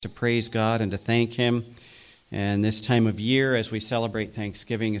to praise God and to thank Him. And this time of year, as we celebrate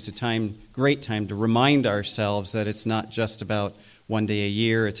Thanksgiving, it's a great time to remind ourselves that it's not just about one day a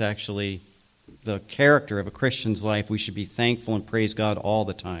year. It's actually the character of a Christian's life. We should be thankful and praise God all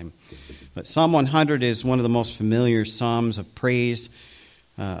the time. But Psalm 100 is one of the most familiar psalms of praise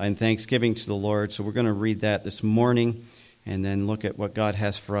and thanksgiving to the Lord. So we're going to read that this morning and then look at what God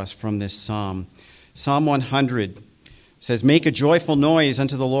has for us from this psalm. Psalm 100 says, "Make a joyful noise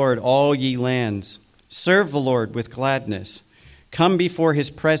unto the Lord, all ye lands. Serve the Lord with gladness. Come before His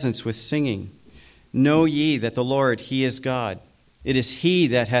presence with singing. Know ye that the Lord, He is God. It is He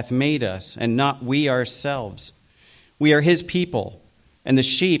that hath made us, and not we ourselves. We are His people, and the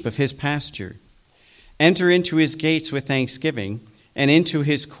sheep of His pasture. Enter into His gates with thanksgiving, and into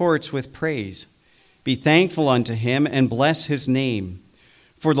His courts with praise. Be thankful unto Him, and bless His name.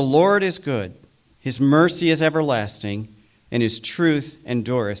 For the Lord is good. His mercy is everlasting, and His truth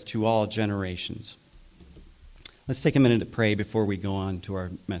endureth to all generations." Let's take a minute to pray before we go on to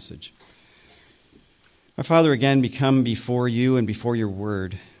our message. Our Father, again, we come before You and before Your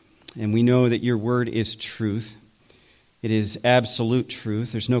Word, and we know that Your Word is truth. It is absolute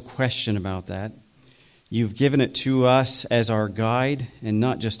truth. There's no question about that. You've given it to us as our guide, and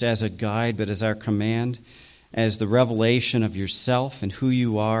not just as a guide, but as our command, as the revelation of Yourself and who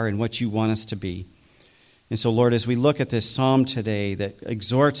You are and what You want us to be. And so, Lord, as we look at this psalm today that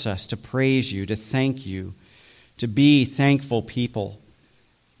exhorts us to praise You, to thank You, to be thankful people,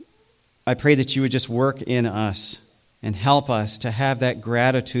 I pray that You would just work in us and help us to have that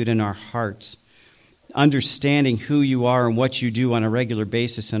gratitude in our hearts, understanding who You are and what You do on a regular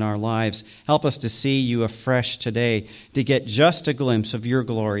basis in our lives. Help us to see You afresh today, to get just a glimpse of Your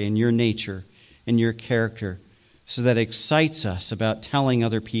glory and Your nature and Your character, so that it excites us about telling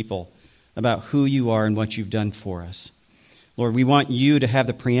other people about who You are and what You've done for us. Lord, we want You to have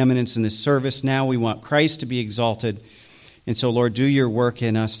the preeminence in this service now. We want Christ to be exalted. And so, Lord, do Your work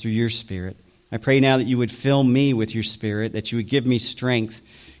in us through Your Spirit. I pray now that You would fill me with Your Spirit, that You would give me strength,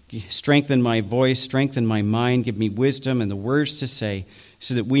 strengthen my voice, strengthen my mind, give me wisdom and the words to say,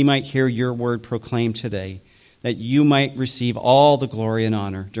 so that we might hear Your word proclaimed today, that You might receive all the glory and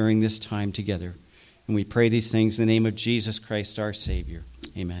honor during this time together. And we pray these things in the name of Jesus Christ, our Savior.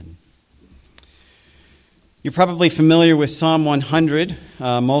 Amen. You're probably familiar with Psalm 100.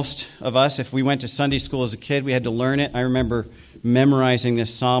 Most of us, if we went to Sunday school as a kid, we had to learn it. I remember memorizing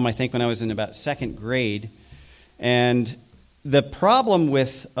this psalm, I think, when I was in about second grade. And the problem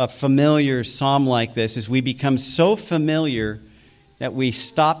with a familiar psalm like this is we become so familiar that we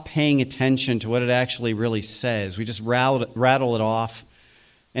stop paying attention to what it actually really says. We just rattle it off,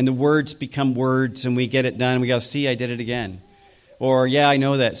 and the words become words, and we get it done, and we go, "See, I did it again." Or, "Yeah, I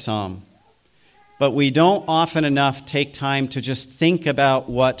know that psalm." But we don't often enough take time to just think about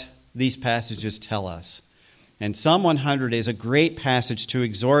what these passages tell us. And Psalm 100 is a great passage to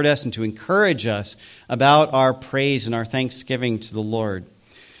exhort us and to encourage us about our praise and our thanksgiving to the Lord.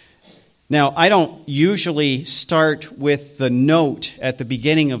 Now, I don't usually start with the note at the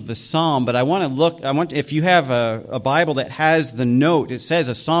beginning of the psalm, but if you have a Bible that has the note, it says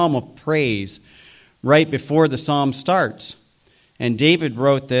a psalm of praise right before the psalm starts. And David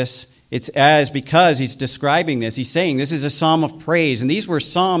wrote this. Because he's describing this, he's saying this is a psalm of praise. And these were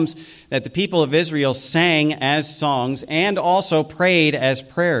psalms that the people of Israel sang as songs and also prayed as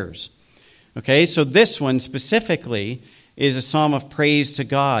prayers. Okay, so this one specifically is a psalm of praise to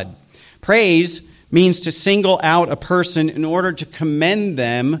God. Praise means to single out a person in order to commend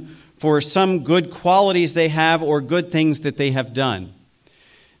them for some good qualities they have or good things that they have done.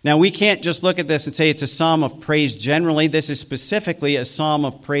 Now, we can't just look at this and say it's a psalm of praise generally. This is specifically a psalm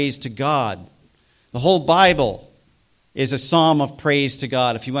of praise to God. The whole Bible is a psalm of praise to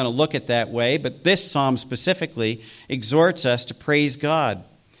God, if you want to look at it that way. But this psalm specifically exhorts us to praise God.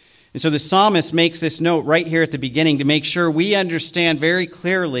 And so the psalmist makes this note right here at the beginning to make sure we understand very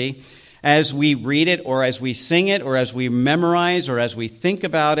clearly as we read it or as we sing it or as we memorize or as we think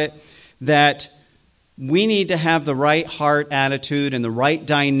about it, that we need to have the right heart attitude and the right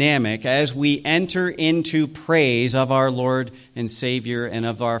dynamic as we enter into praise of our Lord and Savior and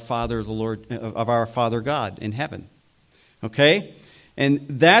of our Father, the Lord, of our Father God in heaven. Okay? And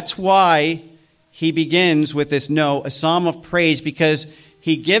that's why he begins with this note, a psalm of praise, because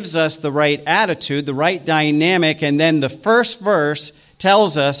he gives us the right attitude, the right dynamic, and then the first verse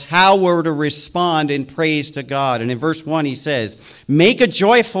tells us how we're to respond in praise to God. And in verse 1 he says, "Make a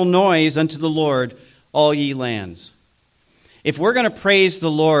joyful noise unto the Lord, all ye lands." If we're going to praise the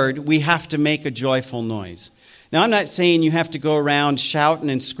Lord, we have to make a joyful noise. Now, I'm not saying you have to go around shouting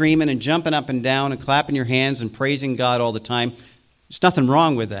and screaming and jumping up and down and clapping your hands and praising God all the time. There's nothing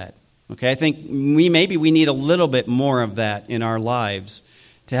wrong with that. Okay, I think we need a little bit more of that in our lives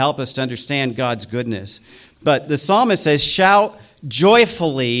to help us to understand God's goodness. But the psalmist says, shout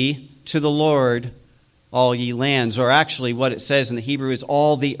joyfully to the Lord, all ye lands, or actually what it says in the Hebrew is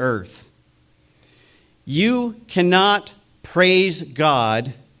all the earth. You cannot praise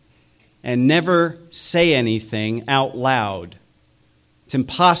God and never say anything out loud. It's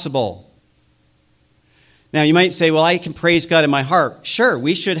impossible. Now, you might say, well, I can praise God in my heart. Sure,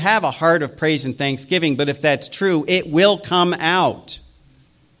 we should have a heart of praise and thanksgiving, but if that's true, it will come out.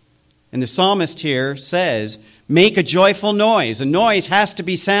 And the psalmist here says, make a joyful noise. A noise has to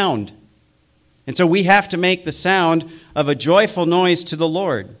be sound. And so we have to make the sound of a joyful noise to the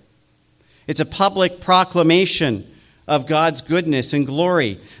Lord. It's a public proclamation of God's goodness and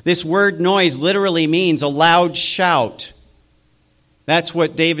glory. This word noise literally means a loud shout. That's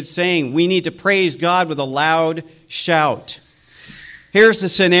what David's saying. We need to praise God with a loud shout. Here's the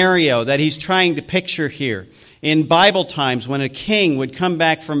scenario that he's trying to picture here. In Bible times, when a king would come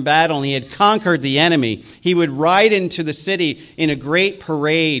back from battle and he had conquered the enemy, he would ride into the city in a great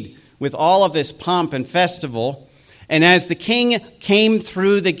parade with all of this pomp and festival. And as the king came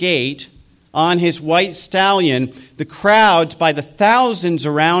through the gate on his white stallion, the crowds by the thousands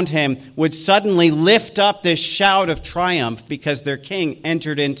around him would suddenly lift up this shout of triumph because their king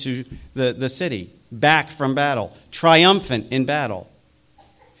entered into the city, back from battle, triumphant in battle.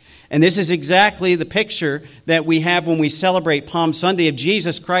 And this is exactly the picture that we have when we celebrate Palm Sunday of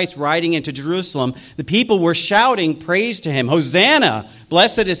Jesus Christ riding into Jerusalem. The people were shouting praise to him. Hosanna!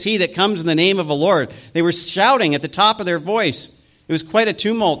 Blessed is he that comes in the name of the Lord. They were shouting at the top of their voice. It was quite a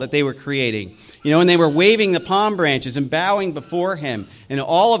tumult that they were creating. And they were waving the palm branches and bowing before him. And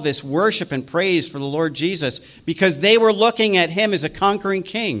all of this worship and praise for the Lord Jesus because they were looking at him as a conquering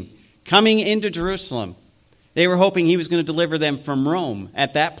king coming into Jerusalem. They were hoping he was going to deliver them from Rome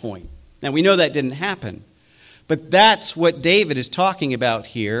at that point. Now, we know that didn't happen. But that's what David is talking about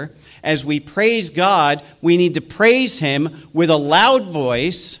here. As we praise God, we need to praise him with a loud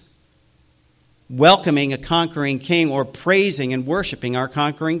voice, welcoming a conquering king or praising and worshiping our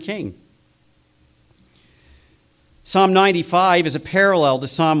conquering king. Psalm 95 is a parallel to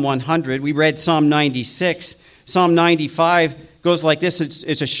Psalm 100. We read Psalm 96. Psalm 95 goes like this.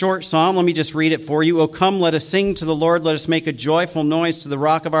 It's a short psalm. Let me just read it for you. O come, let us sing to the Lord. Let us make a joyful noise to the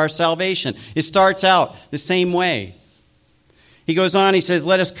rock of our salvation. It starts out the same way. He goes on, he says,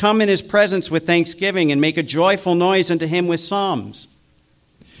 let us come in his presence with thanksgiving and make a joyful noise unto him with psalms.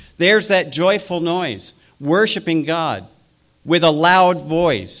 There's that joyful noise, worshiping God with a loud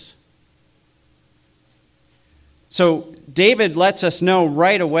voice. So David lets us know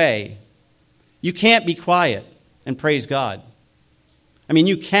right away, you can't be quiet and praise God. I mean,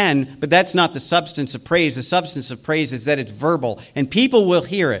 you can, but that's not the substance of praise. The substance of praise is that it's verbal, and people will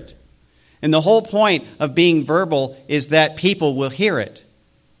hear it. And the whole point of being verbal is that people will hear it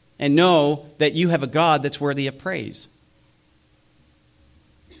and know that you have a God that's worthy of praise.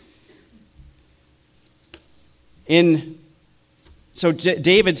 So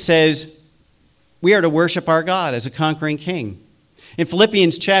David says, we are to worship our God as a conquering king. In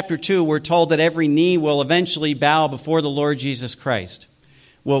Philippians chapter 2, we're told that every knee will eventually bow before the Lord Jesus Christ.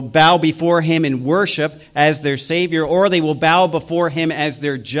 Will bow before him in worship as their Savior, or they will bow before him as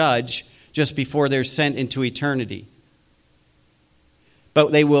their judge just before they're sent into eternity.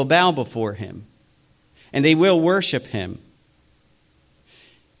 But they will bow before him, and they will worship him.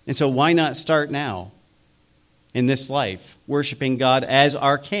 And so why not start now in this life, worshiping God as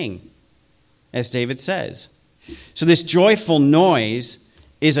our King, as David says? So this joyful noise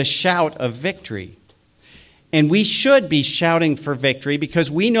is a shout of victory. And we should be shouting for victory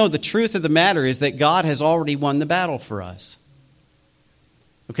because we know the truth of the matter is that God has already won the battle for us.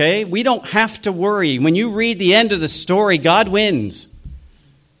 Okay? We don't have to worry. When you read the end of the story, God wins.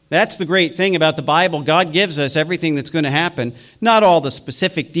 That's the great thing about the Bible. God gives us everything that's going to happen. Not all the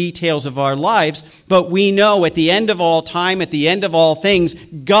specific details of our lives, but we know at the end of all time, at the end of all things,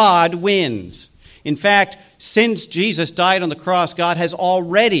 God wins. In fact, since Jesus died on the cross, God has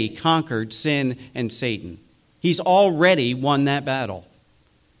already conquered sin and Satan. He's already won that battle.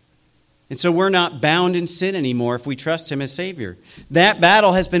 And so we're not bound in sin anymore if we trust him as Savior. That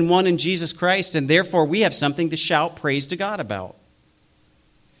battle has been won in Jesus Christ, and therefore we have something to shout praise to God about.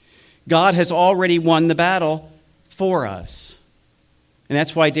 God has already won the battle for us. And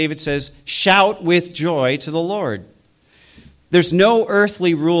that's why David says, shout with joy to the Lord. There's no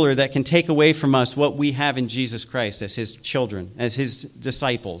earthly ruler that can take away from us what we have in Jesus Christ as his children, as his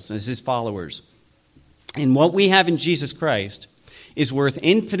disciples, as his followers. And what we have in Jesus Christ is worth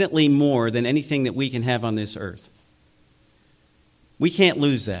infinitely more than anything that we can have on this earth. We can't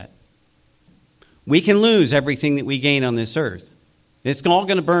lose that. We can lose everything that we gain on this earth. It's all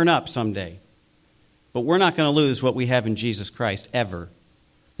going to burn up someday. But we're not going to lose what we have in Jesus Christ, ever.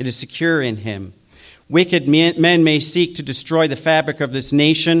 It is secure in him. Wicked men may seek to destroy the fabric of this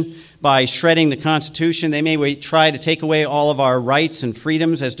nation by shredding the Constitution. They may try to take away all of our rights and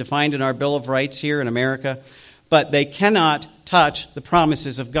freedoms as defined in our Bill of Rights here in America. But they cannot touch the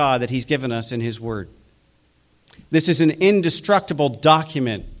promises of God that he's given us in his word. This is an indestructible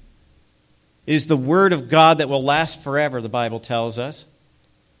document. It is the word of God that will last forever, the Bible tells us.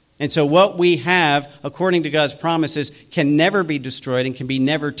 And so what we have, according to God's promises, can never be destroyed and can be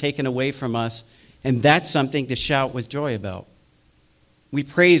never taken away from us. And that's something to shout with joy about. We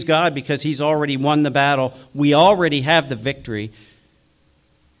praise God because he's already won the battle. We already have the victory.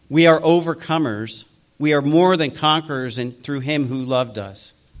 We are overcomers. We are more than conquerors through him who loved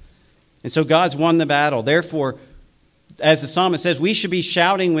us. And so God's won the battle. Therefore, as the psalmist says, we should be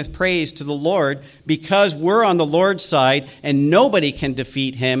shouting with praise to the Lord because we're on the Lord's side and nobody can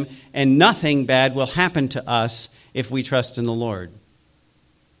defeat him and nothing bad will happen to us if we trust in the Lord.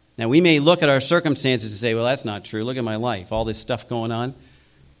 Now, we may look at our circumstances and say, well, that's not true. Look at my life, all this stuff going on.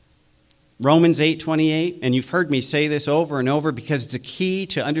 Romans 8:28, and you've heard me say this over and over because it's a key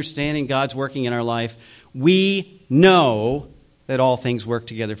to understanding God's working in our life. We know that all things work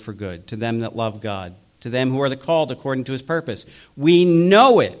together for good to them that love God, to them who are the called according to his purpose. We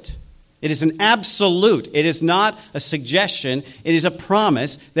know it. It is an absolute. It is not a suggestion. It is a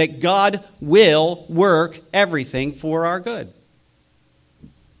promise that God will work everything for our good.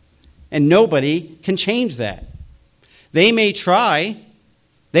 And nobody can change that. They may try.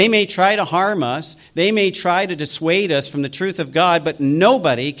 They may try to harm us. They may try to dissuade us from the truth of God, but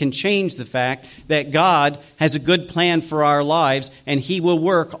nobody can change the fact that God has a good plan for our lives, and he will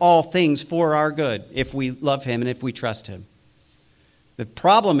work all things for our good if we love him and if we trust him. The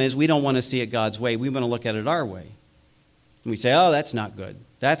problem is we don't want to see it God's way. We want to look at it our way. And we say, oh, that's not good.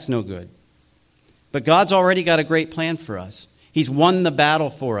 That's no good. But God's already got a great plan for us. He's won the battle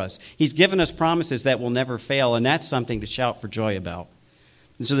for us. He's given us promises that will never fail, and that's something to shout for joy about.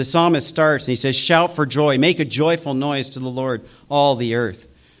 And so the psalmist starts, and he says, shout for joy. Make a joyful noise to the Lord, all the earth.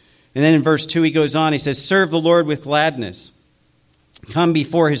 And then in verse 2 he goes on, he says, serve the Lord with gladness. Come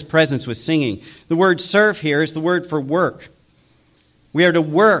before his presence with singing. The word serve here is the word for work. We are to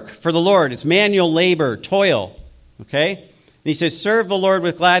work for the Lord. It's manual labor, toil. Okay? And he says, serve the Lord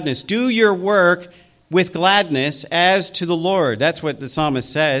with gladness. Do your work with gladness as to the Lord. That's what the psalmist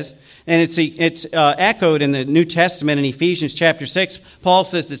says. And it's echoed in the New Testament in Ephesians chapter 6. Paul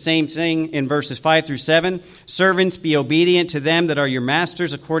says the same thing in verses 5 through 7. Servants, be obedient to them that are your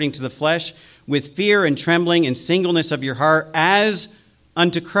masters according to the flesh, with fear and trembling and singleness of your heart, as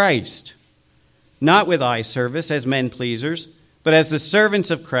unto Christ. Not with eye service as men pleasers, but as the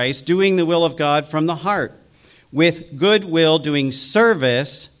servants of Christ, doing the will of God from the heart, with good will doing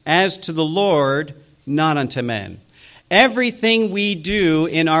service as to the Lord, not unto men. Everything we do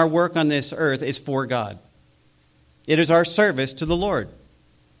in our work on this earth is for God. It is our service to the Lord.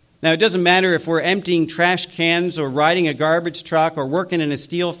 Now, it doesn't matter if we're emptying trash cans or riding a garbage truck or working in a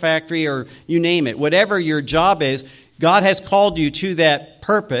steel factory or you name it. Whatever your job is, God has called you to that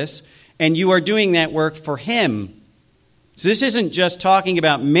purpose, and you are doing that work for him. So this isn't just talking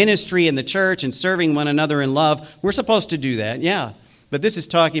about ministry in the church and serving one another in love. We're supposed to do that, yeah. But this is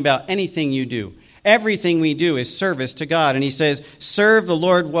talking about anything you do. Everything we do is service to God. And he says, serve the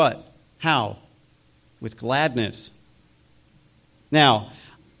Lord what? How? With gladness. Now,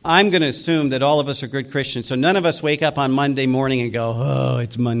 I'm going to assume that all of us are good Christians, so none of us wake up on Monday morning and go, oh,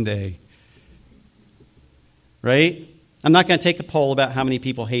 it's Monday. Right? I'm not going to take a poll about how many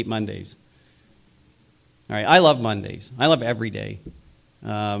people hate Mondays. All right, I love Mondays. I love every day.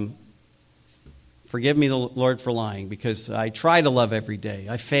 Forgive me, the Lord, for lying, because I try to love every day.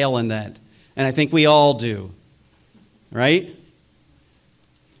 I fail in that. And I think we all do. Right?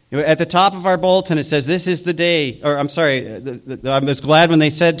 At the top of our bulletin, it says, this is the day, or I'm sorry, I was glad when they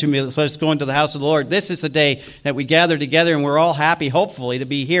said to me, let's go into the house of the Lord. This is the day that we gather together, and we're all happy, hopefully, to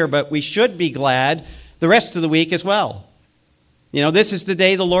be here, but we should be glad the rest of the week as well. You know, this is the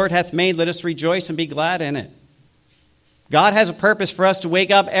day the Lord hath made. Let us rejoice and be glad in it. God has a purpose for us to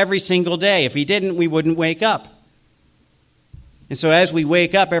wake up every single day. If he didn't, we wouldn't wake up. And so as we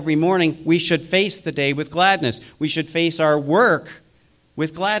wake up every morning, we should face the day with gladness. We should face our work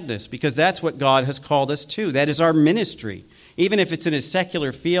with gladness, because that's what God has called us to. That is our ministry. Even if it's in a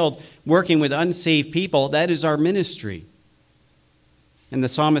secular field, working with unsaved people, that is our ministry. And the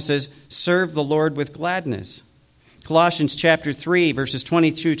psalmist says, serve the Lord with gladness. Colossians chapter 3, verses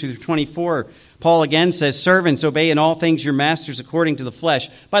 22 to 24, Paul again says, "Servants, obey in all things your masters according to the flesh."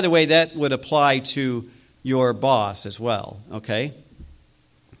 By the way, that would apply to your boss as well, okay?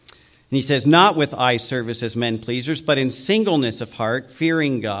 And he says, "Not with eye service as men pleasers, but in singleness of heart,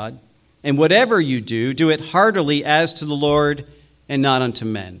 fearing God. And whatever you do, do it heartily as to the Lord and not unto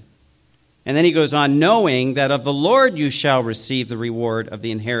men." And then he goes on, "Knowing that of the Lord you shall receive the reward of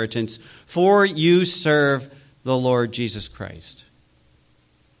the inheritance, for you serve the Lord Jesus Christ."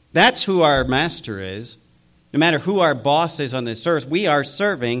 That's who our master is. No matter who our boss is on this earth, we are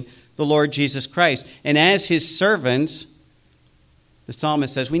serving the Lord Jesus Christ. And as his servants, the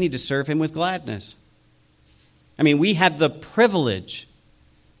psalmist says we need to serve him with gladness. I mean, we have the privilege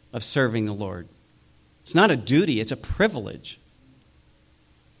of serving the Lord. It's not a duty, it's a privilege.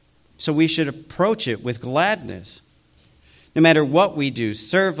 So we should approach it with gladness. No matter what we do,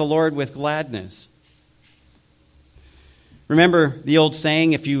 serve the Lord with gladness. Remember the old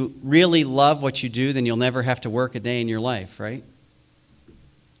saying, if you really love what you do, then you'll never have to work a day in your life, right?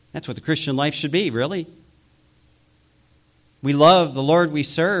 That's what the Christian life should be, really. We love the Lord we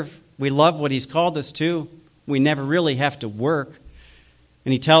serve. We love what he's called us to. We never really have to work.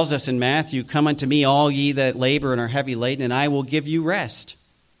 And he tells us in Matthew, "Come unto me, all ye that labor and are heavy laden, and I will give you rest."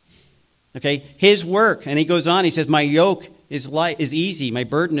 Okay, his work. And he goes on, he says, "My yoke is easy, my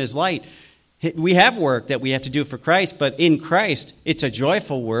burden is light." We have work that we have to do for Christ, but in Christ, it's a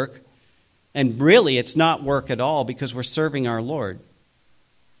joyful work. And really, it's not work at all because we're serving our Lord.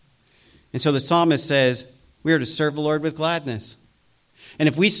 And so the psalmist says, we are to serve the Lord with gladness. And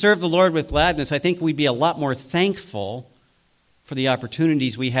if we serve the Lord with gladness, I think we'd be a lot more thankful for the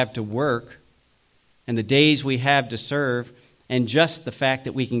opportunities we have to work and the days we have to serve, and just the fact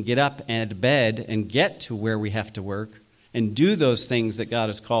that we can get up and out of bed and get to where we have to work and do those things that God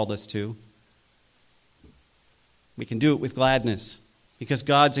has called us to. We can do it with gladness because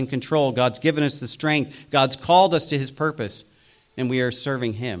God's in control. God's given us the strength. God's called us to his purpose, and we are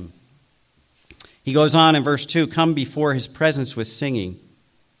serving him. He goes on in verse 2, "Come before his presence with singing."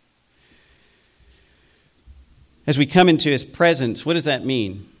 As we come into his presence, what does that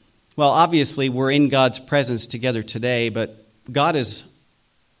mean? Well, obviously, we're in God's presence together today, but God is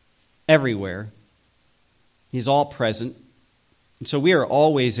everywhere. He's all present. And so we are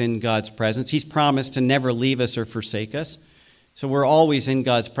always in God's presence. He's promised to never leave us or forsake us. So we're always in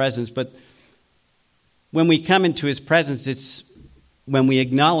God's presence. But when we come into his presence, it's when we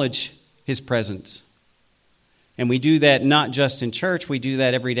acknowledge his presence. And we do that not just in church, we do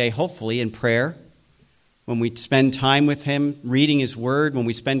that every day, hopefully, in prayer. When we spend time with him, reading his word, when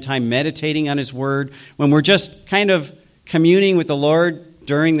we spend time meditating on his word, when we're just kind of communing with the Lord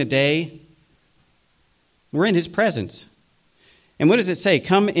during the day, we're in his presence. And what does it say?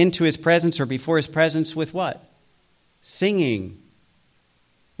 Come into his presence or before his presence with what? Singing.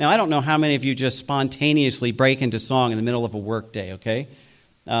 Now, I don't know how many of you just spontaneously break into song in the middle of a work day, okay?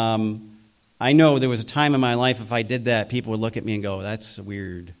 I know there was a time in my life if I did that, people would look at me and go, "That's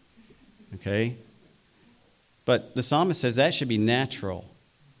weird." Okay? But the psalmist says that should be natural.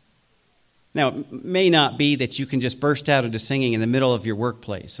 Now, it may not be that you can just burst out into singing in the middle of your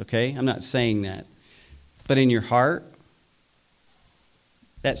workplace, okay? I'm not saying that. But in your heart,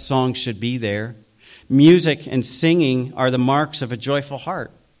 that song should be there. Music and singing are the marks of a joyful heart.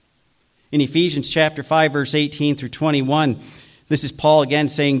 In Ephesians chapter 5, verse 18 through 21, this is Paul again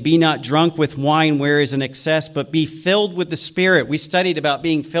saying, "Be not drunk with wine where is an excess, but be filled with the Spirit." We studied about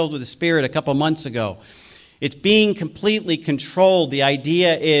being filled with the Spirit a couple months ago. It's being completely controlled. The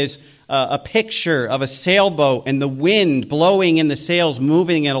idea is a picture of a sailboat and the wind blowing in the sails,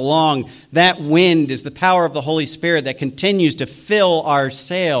 moving it along. That wind is the power of the Holy Spirit that continues to fill our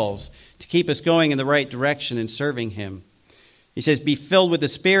sails to keep us going in the right direction and serving him. He says, be filled with the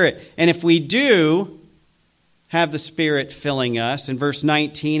Spirit. And if we do have the Spirit filling us, in verse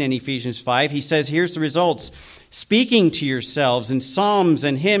 19 in Ephesians 5, he says, here's the results. Speaking to yourselves in psalms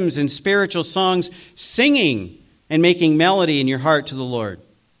and hymns and spiritual songs, singing and making melody in your heart to the Lord.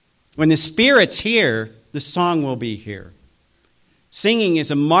 When the Spirit's here, the song will be here. Singing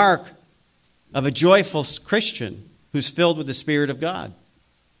is a mark of a joyful Christian who's filled with the Spirit of God.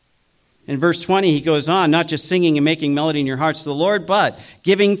 In verse 20, he goes on, not just singing and making melody in your hearts to the Lord, but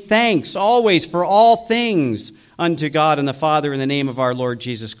giving thanks always for all things unto God and the Father in the name of our Lord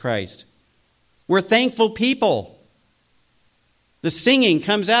Jesus Christ. We're thankful people. The singing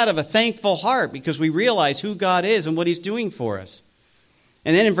comes out of a thankful heart because we realize who God is and what he's doing for us.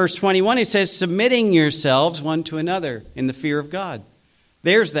 And then in verse 21, he says, submitting yourselves one to another in the fear of God.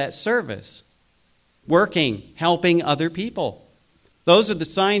 There's that service. Working, helping other people. Those are the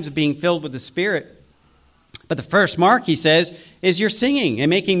signs of being filled with the Spirit. But the first mark, he says, is your singing and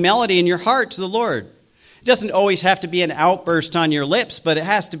making melody in your heart to the Lord. It doesn't always have to be an outburst on your lips, but it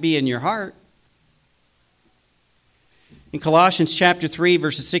has to be in your heart. In Colossians chapter 3,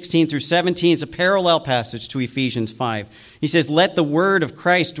 verses 16 through 17, it's a parallel passage to Ephesians 5. He says, let the word of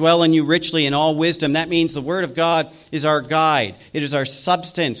Christ dwell in you richly in all wisdom. That means the word of God is our guide. It is our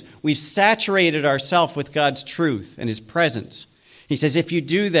substance. We've saturated ourselves with God's truth and his presence. He says, if you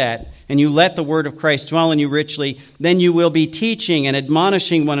do that and you let the word of Christ dwell in you richly, then you will be teaching and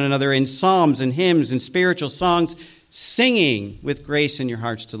admonishing one another in psalms and hymns and spiritual songs, singing with grace in your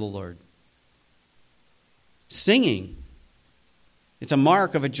hearts to the Lord. Singing. It's a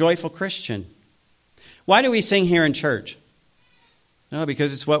mark of a joyful Christian. Why do we sing here in church? No,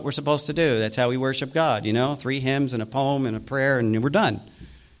 because it's what we're supposed to do. That's how we worship God, 3 hymns and a poem and a prayer and we're done.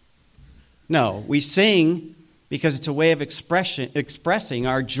 No, we sing because it's a way of expressing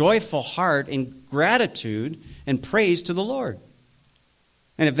our joyful heart in gratitude and praise to the Lord.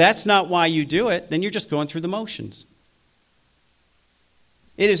 And if that's not why you do it, then you're just going through the motions.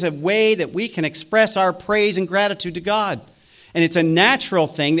 It is a way that we can express our praise and gratitude to God. And it's a natural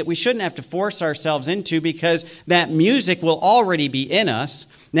thing that we shouldn't have to force ourselves into because that music will already be in us.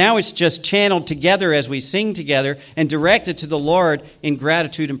 Now it's just channeled together as we sing together and directed to the Lord in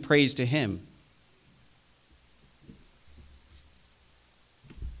gratitude and praise to him.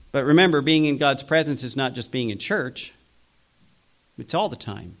 But remember, being in God's presence is not just being in church. It's all the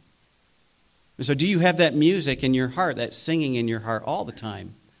time. And so do you have that music in your heart, that singing in your heart all the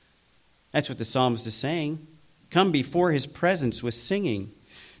time? That's what the psalmist is saying. Come before his presence with singing.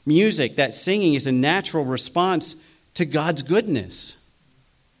 Music, that singing, is a natural response to God's goodness.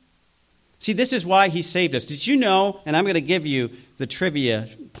 See, this is why he saved us. Did you know, and I'm going to give you the trivia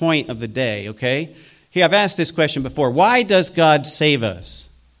point of the day, okay? Here, I've asked this question before. Why does God save us?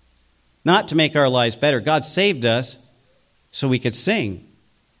 Not to make our lives better. God saved us so we could sing.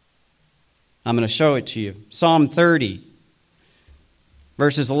 I'm going to show it to you. Psalm 30,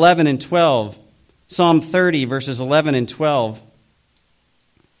 verses 11 and 12. Psalm 30, verses 11 and 12.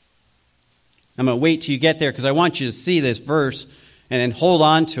 I'm going to wait till you get there because I want you to see this verse and then hold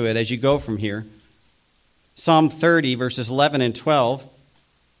on to it as you go from here. Psalm 30, verses 11 and 12.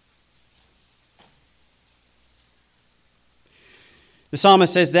 The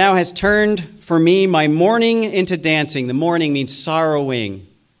psalmist says, Thou hast turned for me my mourning into dancing. The mourning means sorrowing.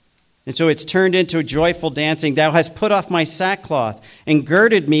 And so it's turned into joyful dancing. Thou hast put off my sackcloth and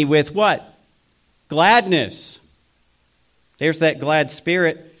girded me with what? Gladness. There's that glad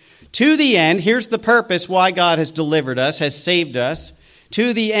spirit. To the end, here's the purpose why God has delivered us, has saved us.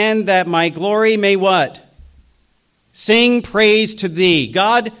 To the end that my glory may what? Sing praise to thee.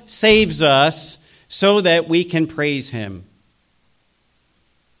 God saves us so that we can praise him.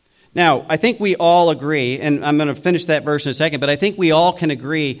 Now, I think we all agree, and I'm going to finish that verse in a second, but I think we all can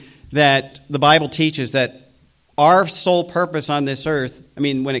agree that the Bible teaches that our sole purpose on this earth,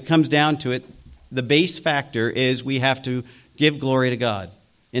 when it comes down to it, the base factor is we have to give glory to God.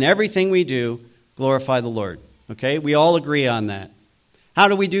 In everything we do, glorify the Lord. Okay? We all agree on that. How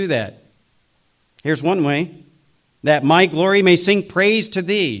do we do that? Here's one way. That my glory may sing praise to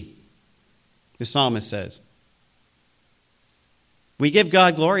thee, the psalmist says. We give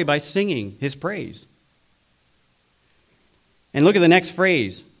God glory by singing his praise. And look at the next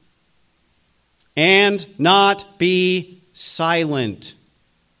phrase. And not be silent.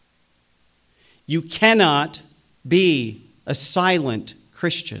 You cannot be a silent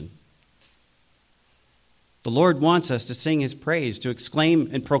Christian. The Lord wants us to sing his praise, to exclaim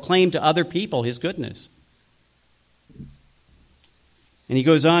and proclaim to other people his goodness. And he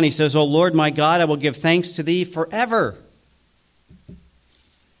goes on, he says, O Lord my God, I will give thanks to thee forever.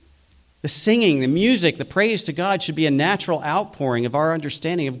 The singing, the music, the praise to God should be a natural outpouring of our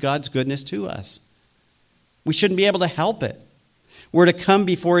understanding of God's goodness to us. We shouldn't be able to help it. We're to come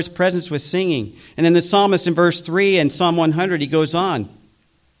before his presence with singing. And then the psalmist in verse 3 in Psalm 100, he goes on.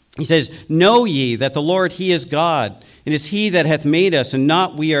 He says, Know ye that the Lord, he is God. It is he that hath made us, and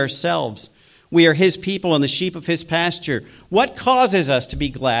not we ourselves. We are his people and the sheep of his pasture. What causes us to be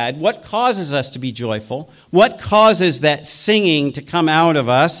glad? What causes us to be joyful? What causes that singing to come out of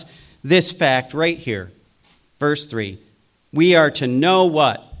us? This fact right here. Verse 3. We are to know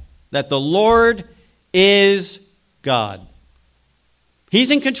what? That the Lord is God. He's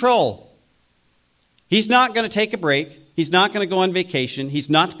in control. He's not going to take a break. He's not going to go on vacation. He's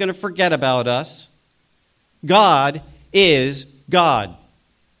not going to forget about us. God is God.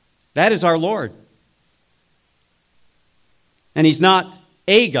 That is our Lord. And he's not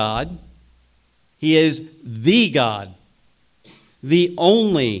a God. He is the God. The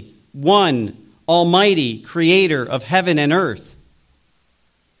only one, Almighty, creator of heaven and earth.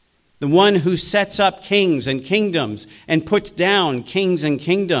 The one who sets up kings and kingdoms and puts down kings and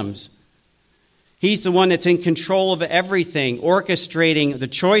kingdoms. He's the one that's in control of everything, orchestrating the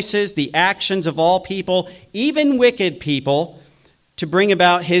choices, the actions of all people, even wicked people, to bring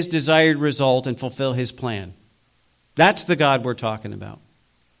about his desired result and fulfill his plan. That's the God we're talking about.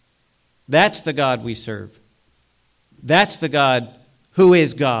 That's the God we serve. That's the God who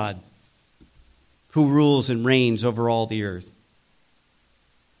is God, who rules and reigns over all the earth.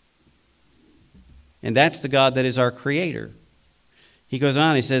 And that's the God that is our creator. He goes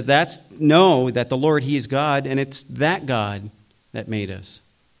on, he says, know that the Lord, he is God, and it's that God that made us.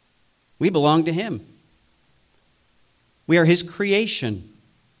 We belong to him. We are his creation.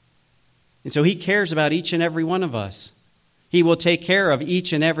 And so he cares about each and every one of us. He will take care of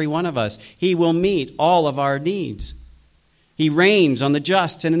each and every one of us. He will meet all of our needs. He reigns on the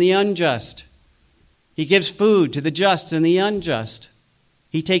just and the unjust. He gives food to the just and the unjust.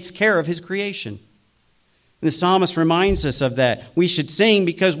 He takes care of his creation. And the psalmist reminds us of that. We should sing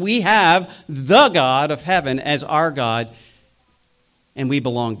because we have the God of heaven as our God, and we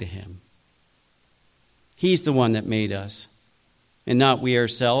belong to him. He's the one that made us, and not we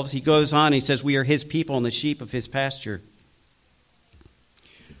ourselves. He goes on, he says, we are his people and the sheep of his pasture.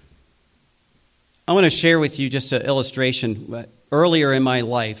 I want to share with you just an illustration. Earlier in my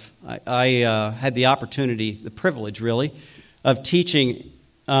life, I had the opportunity, the privilege really, of teaching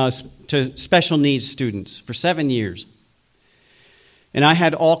to special needs students for 7 years. And I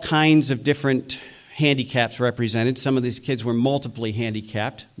had all kinds of different handicaps represented. Some of these kids were multiply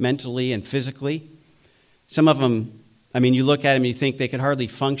handicapped, mentally and physically. Some of them, I mean, you look at them and you think they could hardly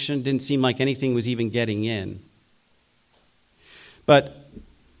function. Didn't seem like anything was even getting in. But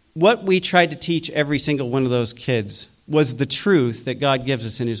what we tried to teach every single one of those kids was the truth that God gives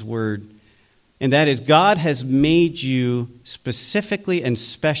us in his word. And that is, God has made you specifically and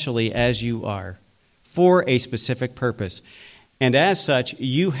specially as you are for a specific purpose. And as such,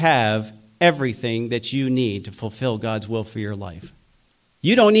 you have everything that you need to fulfill God's will for your life.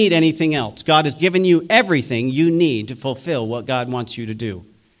 You don't need anything else. God has given you everything you need to fulfill what God wants you to do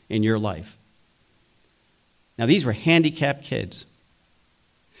in your life. Now, these were handicapped kids.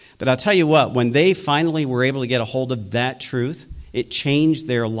 But I'll tell you what, when they finally were able to get a hold of that truth, it changed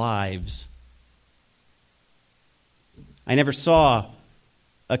their lives. I never saw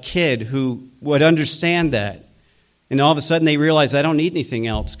a kid who would understand that. And all of a sudden they realize, I don't need anything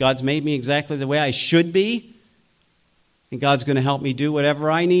else. God's made me exactly the way I should be. And God's going to help me do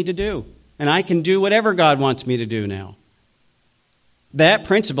whatever I need to do. And I can do whatever God wants me to do now. That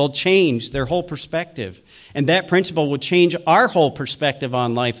principle changed their whole perspective. And that principle will change our whole perspective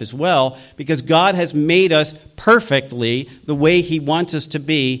on life as well, because God has made us perfectly the way he wants us to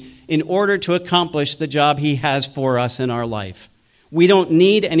be in order to accomplish the job he has for us in our life. We don't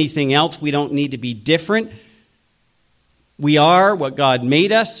need anything else. We don't need to be different. We are what God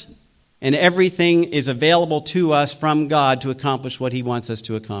made us, and everything is available to us from God to accomplish what he wants us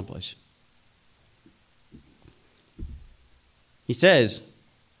to accomplish. He says,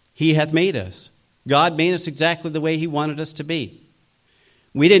 he hath made us. God made us exactly the way he wanted us to be.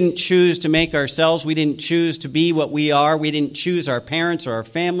 We didn't choose to make ourselves. We didn't choose to be what we are. We didn't choose our parents or our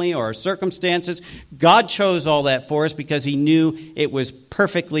family or our circumstances. God chose all that for us because he knew it was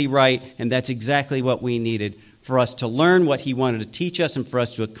perfectly right, and that's exactly what we needed for us to learn what he wanted to teach us and for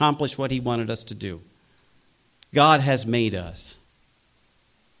us to accomplish what he wanted us to do. God has made us,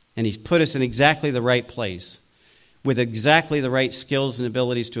 and he's put us in exactly the right place, with exactly the right skills and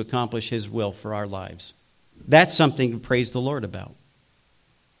abilities to accomplish his will for our lives. That's something to praise the Lord about.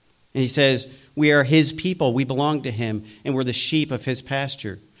 And he says, we are his people, we belong to him, and we're the sheep of his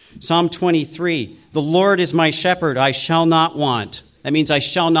pasture. Psalm 23, the Lord is my shepherd, I shall not want. That means I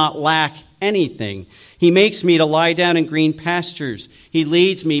shall not lack anything. He makes me to lie down in green pastures. He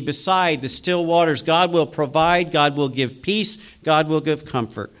leads me beside the still waters. God will provide, God will give peace, God will give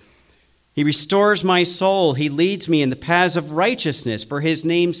comfort. He restores my soul. He leads me in the paths of righteousness for his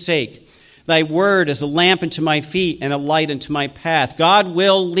name's sake. Thy word is a lamp unto my feet and a light unto my path. God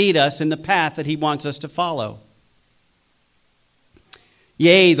will lead us in the path that he wants us to follow.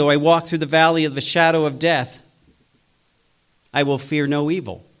 Yea, though I walk through the valley of the shadow of death, I will fear no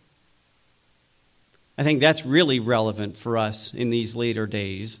evil. I think that's really relevant for us in these later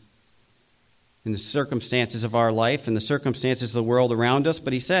days, in the circumstances of our life and the circumstances of the world around us.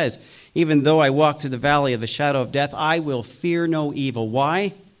 But he says, even though I walk through the valley of the shadow of death, I will fear no evil.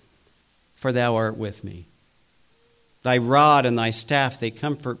 Why? For thou art with me. Thy rod and thy staff, they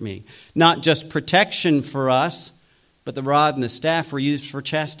comfort me. Not just protection for us, but the rod and the staff were used for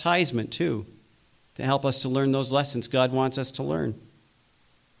chastisement too. to help us to learn those lessons God wants us to learn.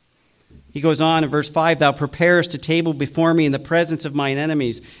 He goes on in verse 5, Thou preparest a table before me in the presence of mine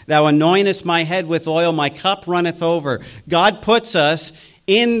enemies. Thou anointest my head with oil, my cup runneth over. God puts us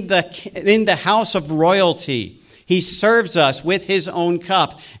in the house of royalty. He serves us with his own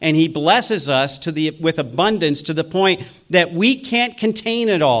cup, and he blesses us with abundance to the point that we can't contain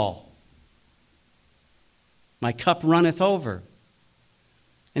it all. My cup runneth over.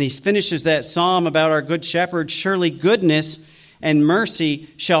 And he finishes that psalm about our good shepherd. Surely goodness and mercy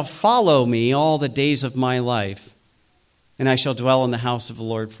shall follow me all the days of my life, and I shall dwell in the house of the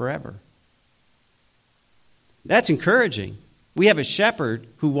Lord forever. That's encouraging. We have a shepherd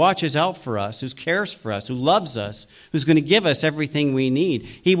who watches out for us, who cares for us, who loves us, who's going to give us everything we need.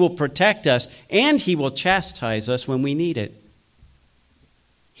 He will protect us, and he will chastise us when we need it.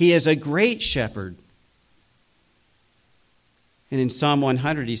 He is a great shepherd. And in Psalm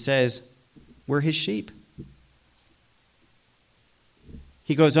 100, he says, we're his sheep.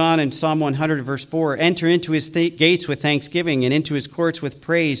 He goes on in Psalm 100, verse 4, Enter into his gates with thanksgiving and into his courts with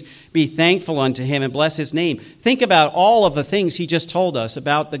praise. Be thankful unto him and bless his name. Think about all of the things he just told us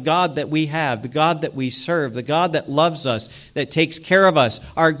about the God that we have, the God that we serve, the God that loves us, that takes care of us,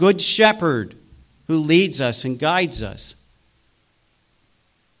 our good shepherd who leads us and guides us.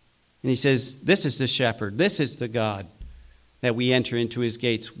 And he says, this is the shepherd, this is the God that we enter into his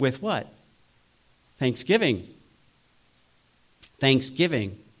gates with what? Thanksgiving.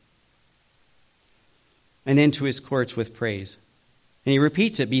 Thanksgiving. And into his courts with praise. And he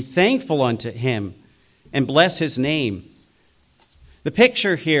repeats it, be thankful unto him and bless his name. The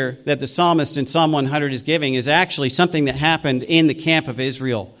picture here that the psalmist in Psalm 100 is giving is actually something that happened in the camp of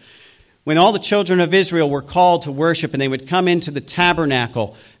Israel. When all the children of Israel were called to worship and they would come into the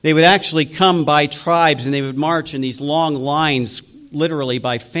tabernacle, they would actually come by tribes and they would march in these long lines, literally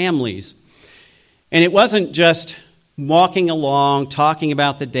by families. And it wasn't just walking along, talking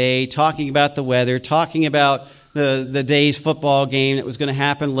about the day, talking about the weather, talking about the day's football game that was going to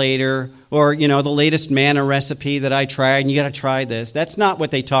happen later, or, the latest manna recipe that I tried, and you got to try this. That's not what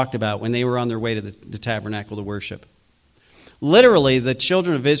they talked about when they were on their way to the tabernacle to worship. Literally, the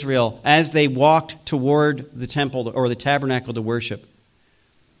children of Israel, as they walked toward the temple or the tabernacle to worship,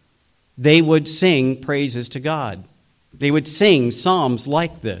 they would sing praises to God. They would sing psalms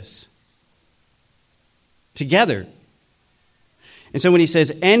like this together. And so when he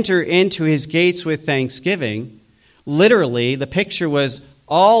says, enter into his gates with thanksgiving, literally the picture was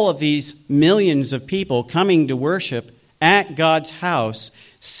all of these millions of people coming to worship at God's house,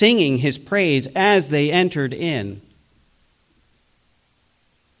 singing his praise as they entered in.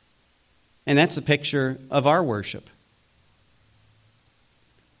 And that's the picture of our worship.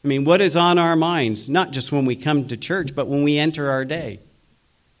 I mean, what is on our minds? Not just when we come to church, but when we enter our day.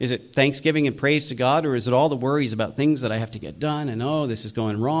 Is it thanksgiving and praise to God, or is it all the worries about things that I have to get done, and this is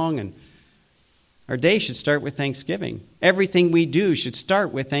going wrong? And our day should start with thanksgiving. Everything we do should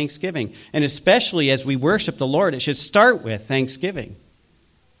start with thanksgiving. And especially as we worship the Lord, it should start with thanksgiving.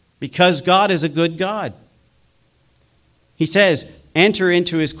 Because God is a good God. He says, enter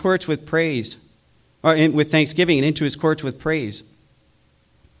into his courts with praise, or with thanksgiving, and into his courts with praise.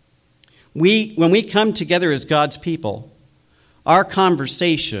 When we come together as God's people, our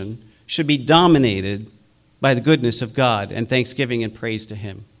conversation should be dominated by the goodness of God and thanksgiving and praise to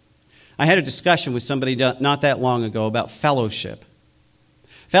him. I had a discussion with somebody not that long ago about fellowship.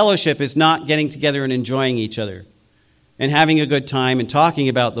 Fellowship is not getting together and enjoying each other and having a good time and talking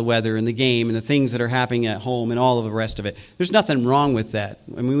about the weather and the game and the things that are happening at home and all of the rest of it. There's nothing wrong with that.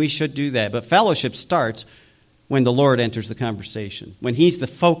 I mean, we should do that. But fellowship starts when the Lord enters the conversation, when he's the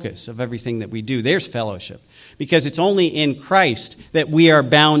focus of everything that we do. There's fellowship. Because it's only in Christ that we are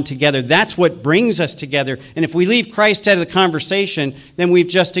bound together. That's what brings us together. And if we leave Christ out of the conversation, then we've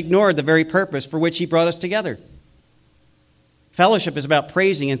just ignored the very purpose for which he brought us together. Fellowship is about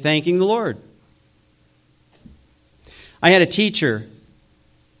praising and thanking the Lord. I had a teacher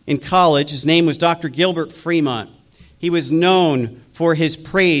in college. His name was Dr. Gilbert Fremont. He was known for his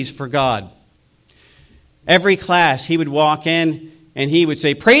praise for God. Every class he would walk in and he would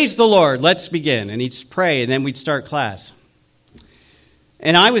say, praise the Lord, let's begin. And he'd pray and then we'd start class.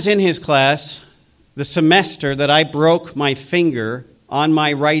 And I was in his class the semester that I broke my finger on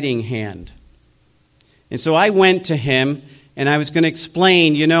my writing hand. And so I went to him and I was going to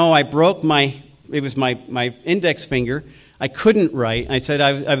explain, I broke my index finger. I couldn't write. I said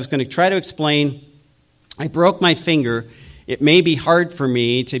I was going to try to explain, I broke my finger. It may be hard for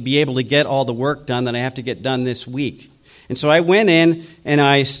me to be able to get all the work done that I have to get done this week. And so I went in and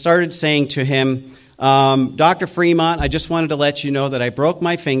I started saying to him, Dr. Fremont, I just wanted to let you know that I broke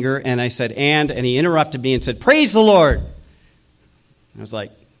my finger, and I said, and he interrupted me and said, praise the Lord. I was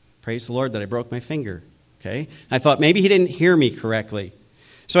like, praise the Lord that I broke my finger. Okay? I thought maybe he didn't hear me correctly.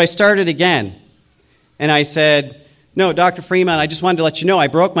 So I started again, and I said, no, Dr. Fremont, I just wanted to let you know I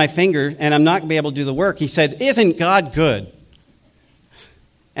broke my finger, and I'm not going to be able to do the work. He said, isn't God good?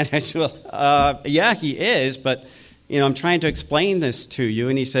 And I said, well, yeah, he is, but I'm trying to explain this to you.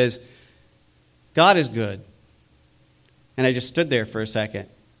 And he says, God is good. And I just stood there for a second.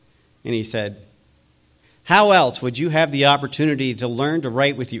 And he said, how else would you have the opportunity to learn to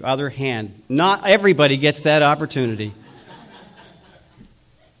write with your other hand? Not everybody gets that opportunity.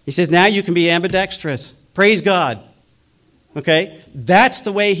 He says, now you can be ambidextrous. Praise God. Okay? That's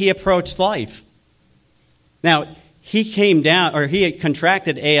the way he approached life. Now, he had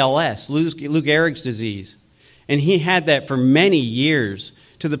contracted ALS, Lou Gehrig's disease. And he had that for many years,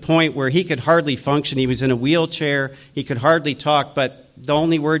 to the point where he could hardly function. He was in a wheelchair. He could hardly talk, but the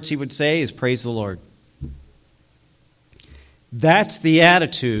only words he would say is, praise the Lord. That's the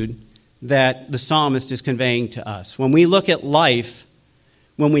attitude that the psalmist is conveying to us. When we look at life,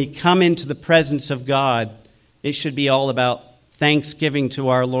 when we come into the presence of God, it should be all about thanksgiving to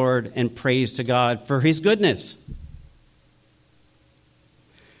our Lord and praise to God for his goodness.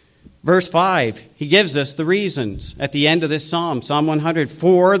 Verse 5, he gives us the reasons at the end of this psalm, Psalm 100,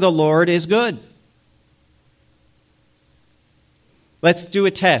 for the Lord is good. Let's do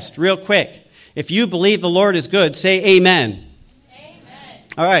a test real quick. If you believe the Lord is good, say amen. Amen.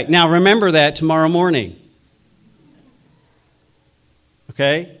 All right, now remember that tomorrow morning.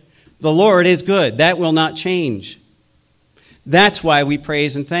 Okay? The Lord is good. That will not change. That's why we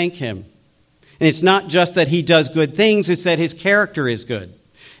praise and thank him. And it's not just that he does good things, it's that his character is good.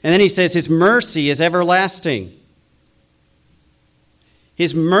 And then he says his mercy is everlasting.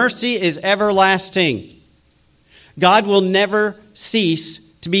 His mercy is everlasting. God will never cease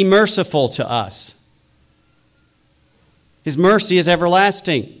to be merciful to us. His mercy is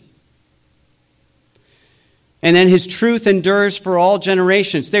everlasting. And then his truth endures for all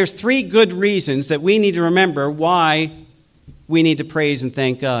generations. There's 3 good reasons that we need to remember why we need to praise and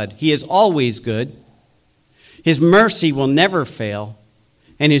thank God. He is always good. His mercy will never fail.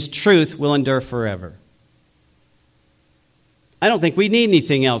 And his truth will endure forever. I don't think we need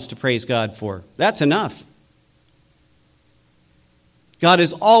anything else to praise God for. That's enough. God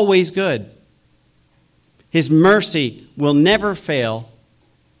is always good. His mercy will never fail,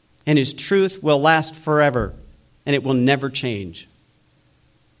 and his truth will last forever, and it will never change.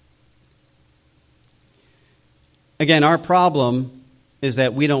 Again, our problem is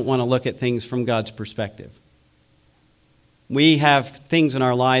that we don't want to look at things from God's perspective. We have things in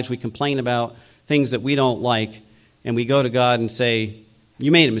our lives we complain about, things that we don't like, and we go to God and say,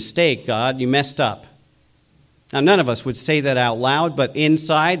 you made a mistake, God, you messed up. Now, none of us would say that out loud, but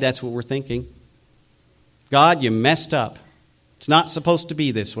inside, that's what we're thinking. God, you messed up. It's not supposed to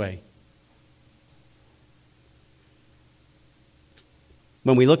be this way.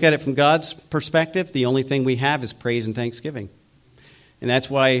 When we look at it from God's perspective, the only thing we have is praise and thanksgiving. And that's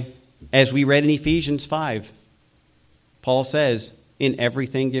why, as we read in Ephesians 5, Paul says, in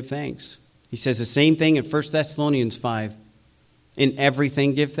everything give thanks. He says the same thing in 1 Thessalonians 5. In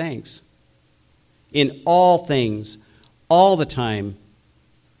everything give thanks. In all things, all the time,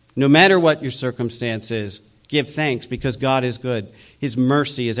 no matter what your circumstance is, give thanks because God is good. His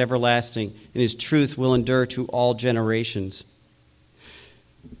mercy is everlasting, and his truth will endure to all generations.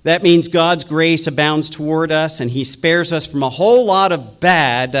 That means God's grace abounds toward us, and he spares us from a whole lot of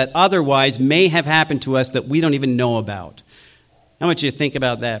bad that otherwise may have happened to us that we don't even know about. I want you to think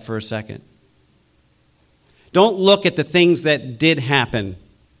about that for a second. Don't look at the things that did happen.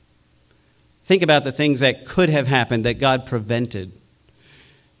 Think about the things that could have happened that God prevented.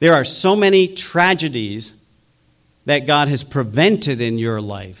 There are so many tragedies that God has prevented in your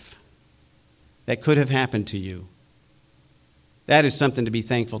life that could have happened to you. That is something to be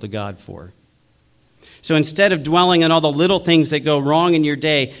thankful to God for. So instead of dwelling on all the little things that go wrong in your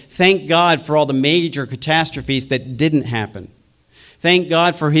day, thank God for all the major catastrophes that didn't happen. Thank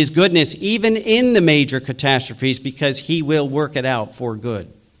God for his goodness even in the major catastrophes because he will work it out for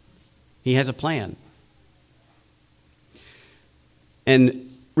good. He has a plan.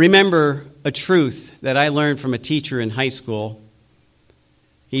 And remember a truth that I learned from a teacher in high school.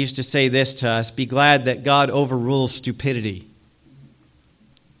 He used to say this to us, be glad that God overrules stupidity.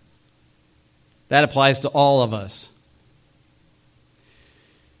 That applies to all of us.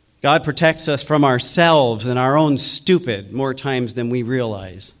 God protects us from ourselves and our own stupid more times than we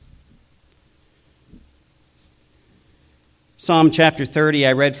realize. Psalm chapter 30,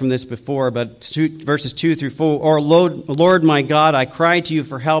 I read from this before, but verses 2 through 4. O Lord my God, I cried to you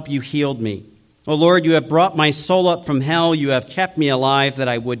for help, you healed me. O Lord, you have brought my soul up from hell, you have kept me alive, that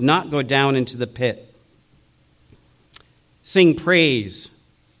I would not go down into the pit. Sing praise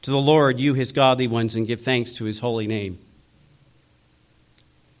to the Lord, you his godly ones, and give thanks to his holy name.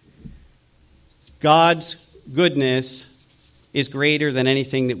 God's goodness is greater than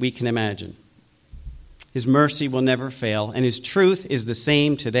anything that we can imagine. His mercy will never fail, and his truth is the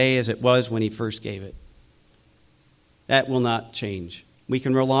same today as it was when he first gave it. That will not change. We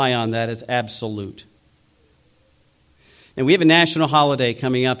can rely on that as absolute. And we have a national holiday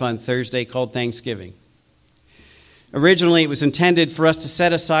coming up on Thursday called Thanksgiving. Originally, it was intended for us to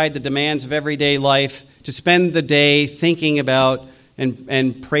set aside the demands of everyday life, to spend the day thinking about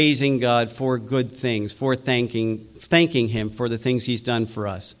and praising God for good things, for thanking him for the things he's done for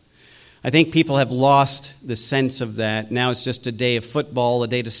us. I think people have lost the sense of that. Now it's just a day of football, a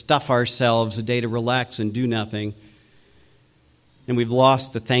day to stuff ourselves, a day to relax and do nothing. And we've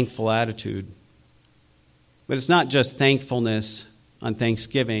lost the thankful attitude. But it's not just thankfulness on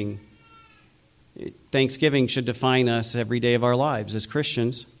Thanksgiving. Thanksgiving should define us every day of our lives as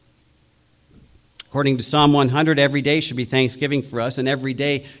Christians. According to Psalm 100, every day should be Thanksgiving for us, and every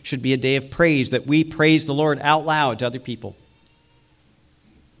day should be a day of praise, that we praise the Lord out loud to other people.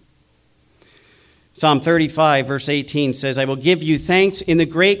 Psalm 35, verse 18 says, I will give you thanks in the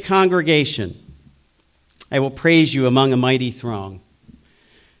great congregation. I will praise you among a mighty throng.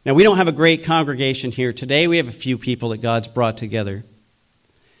 Now, we don't have a great congregation here today. We have a few people that God's brought together.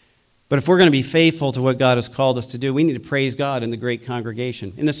 But if we're going to be faithful to what God has called us to do, we need to praise God in the great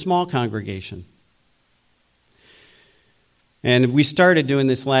congregation, in the small congregation. And we started doing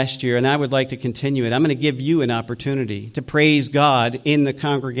this last year, and I would like to continue it. I'm going to give you an opportunity to praise God in the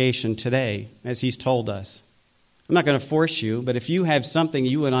congregation today, as he's told us. I'm not going to force you, but if you have something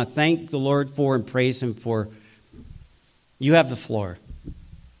you want to thank the Lord for and praise him for, you have the floor.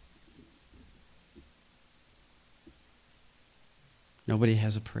 Nobody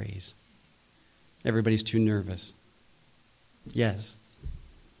has a praise. Everybody's too nervous. Yes.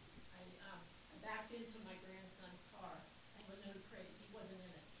 I backed into my grandson's car. I was no praise. He wasn't in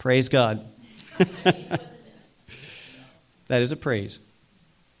it. Praise God. He wasn't in it. That is a praise.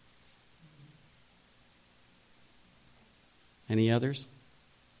 Any others?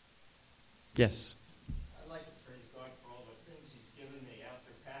 Yes. I'd like to praise God for all the things he's given me.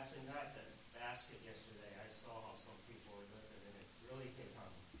 After passing that basket yesterday, I saw how some people were living, and it really hit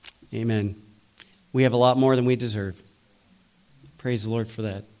home. Amen. We have a lot more than we deserve. Praise the Lord for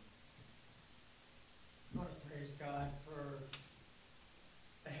that. I want to praise God for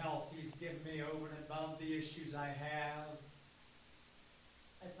the help he's given me over and above the issues I have.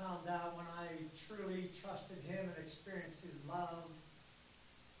 I found out when I truly trusted him and experienced his love,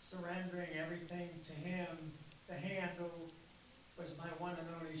 surrendering everything to him, the handle was my one and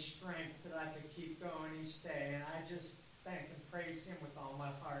only strength that I could keep going each day. And I just thank and praise him with all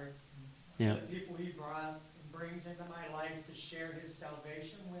my heart. Yeah. The people he brought and brings into my life to share his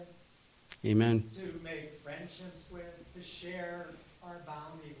salvation with, Amen. to make friendships with, to share our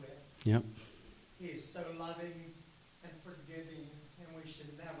bounty with. Yep. He is so loving and forgiving, and we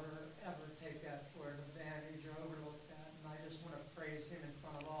should never, ever take that for an advantage or overlook that. And I just want to praise him in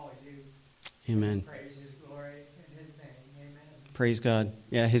front of all of you. Amen. Praise his glory in his name. Amen. Praise God.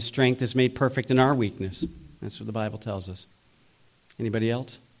 Yeah, his strength is made perfect in our weakness. That's what the Bible tells us. Anybody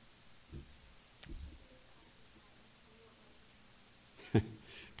else?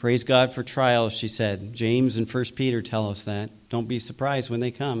 Praise God for trials, she said. James and 1 Peter tell us that. Don't be surprised when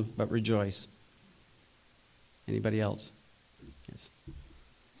they come, but rejoice. Anybody else? Yes.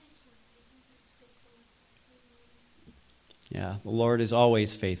 Yeah, the Lord is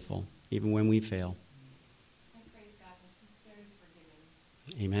always faithful, even when we fail. I praise God. He's very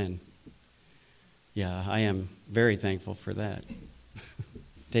forgiving. Amen. Yeah, I am very thankful for that.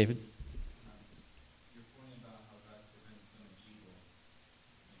 David? You're pointing about how God's prevented so much evil.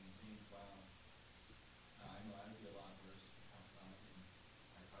 And you think, wow, I know I'd be a lot worse to talk about,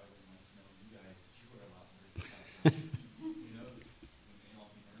 and I probably would want to know you guys that you were a lot worse to talk about. Who knows? We may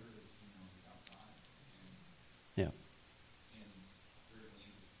all be murderers, without God. Yeah. And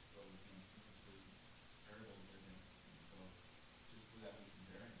certainly this is what we think is really terrible living. And so just for that we can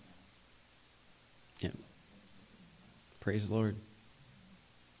bear it now. Yeah. Praise the Lord.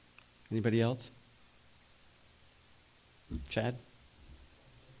 Anybody else? Chad?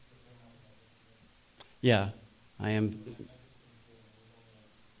 Yeah, I am.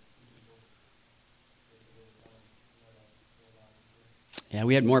 Yeah,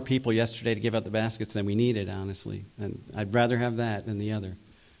 we had more people yesterday to give out the baskets than we needed, honestly. And I'd rather have that than the other.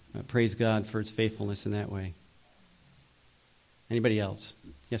 Praise God for his faithfulness in that way. Anybody else?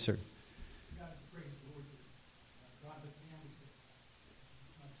 Yes, sir. God, praise the Lord for godly family, for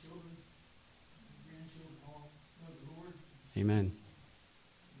my children, my grandchildren, all know the Lord. Amen.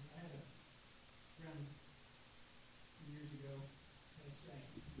 I had a friend a few years ago had a saying.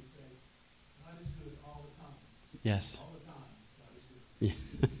 He would say, God is good all the time. Yes. All the time, God is good.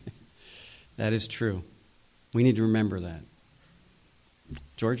 That is true. We need to remember that.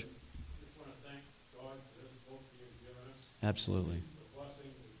 George? I just want to thank God for this book He has given us. Absolutely. The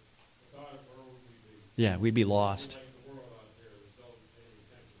blessing, without it, where would we be? Yeah, we'd be lost. We're like the world out there that doesn't pay any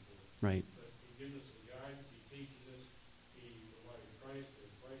attention to it. Right. But He gives us the guidance, He teaches us, He, the light of Christ, has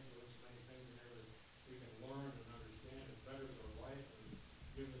Christ with us, many things in there that we can learn and understand. It betters our life and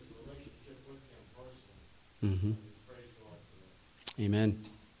gives us a relationship with Him personally. Mm-hmm. And we praise God for that. Amen.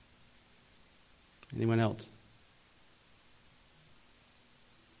 Anyone else?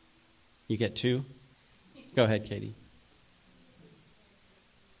 You get two? Go ahead, Katie.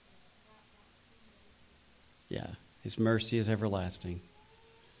 Yeah, his mercy is everlasting.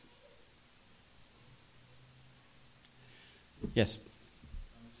 Yes.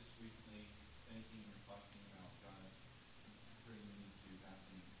 I was just recently thinking and reflecting about God bringing me to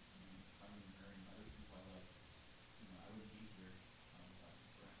happen and finding her and other people I love. I wouldn't be here without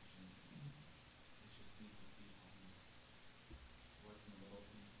his direction. It's just neat to see how he's working little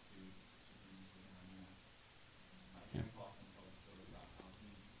things to bring us where I'm at. My grandpa often told a story about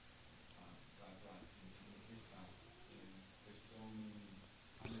how God brought him to his house, and there's so many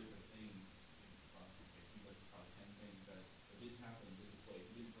hundreds of things. He lists about 10 things that didn't happen just this way.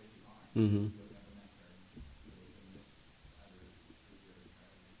 He didn't break his arm. Mm-hmm. He would have never met her. He would have been this other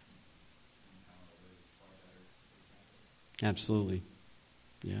tragedy, and how it was far better this happened. Absolutely.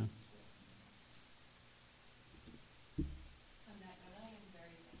 Yeah. On that note, I am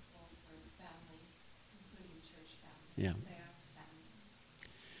very thankful for family, including church family. Yeah. They are family.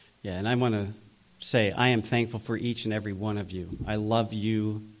 Yeah, and I want to say I am thankful for each and every one of you. I love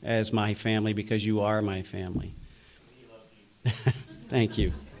you as my family because you are my family. We love you. Thank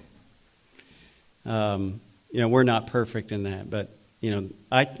you. We're not perfect in that, but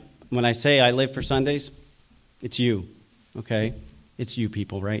when I say I live for Sundays, it's you, okay? It's you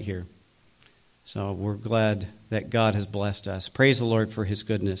people right here. So we're glad that God has blessed us. Praise the Lord for his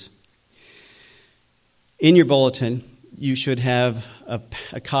goodness. In your bulletin, you should have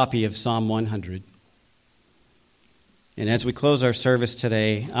a copy of Psalm 100. And as we close our service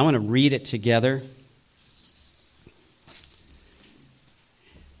today, I want to read it together.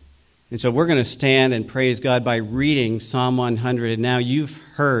 And so we're going to stand and praise God by reading Psalm 100. And now you've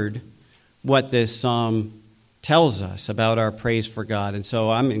heard what this psalm tells us about our praise for God. And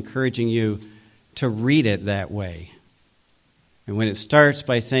so I'm encouraging you to read it that way. And when it starts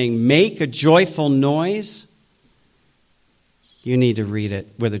by saying, make a joyful noise, you need to read it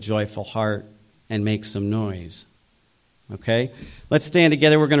with a joyful heart and make some noise. Okay? Let's stand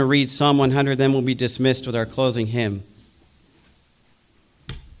together. We're going to read Psalm 100, then we'll be dismissed with our closing hymn.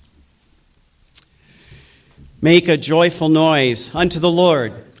 Make a joyful noise unto the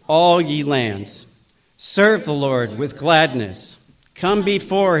Lord, all ye lands. Serve the Lord with gladness. Come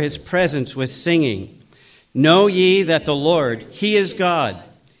before his presence with singing. Know ye that the Lord, he is God.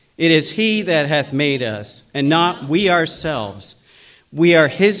 It is he that hath made us, and not we ourselves. We are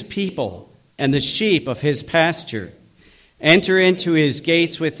his people, and the sheep of his pasture. Enter into his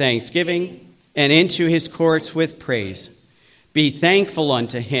gates with thanksgiving, and into his courts with praise. Be thankful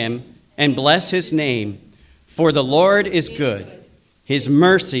unto him, and bless his name. For the Lord is good, his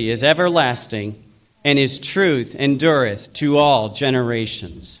mercy is everlasting, and his truth endureth to all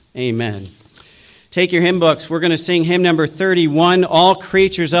generations. Amen. Take your hymn books. We're going to sing hymn number 31, All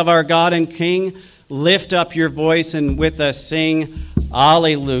Creatures of Our God and King. Lift up your voice and with us sing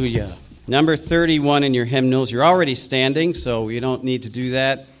Alleluia. Number 31 in your hymnals. You're already standing, so you don't need to do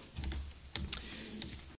that.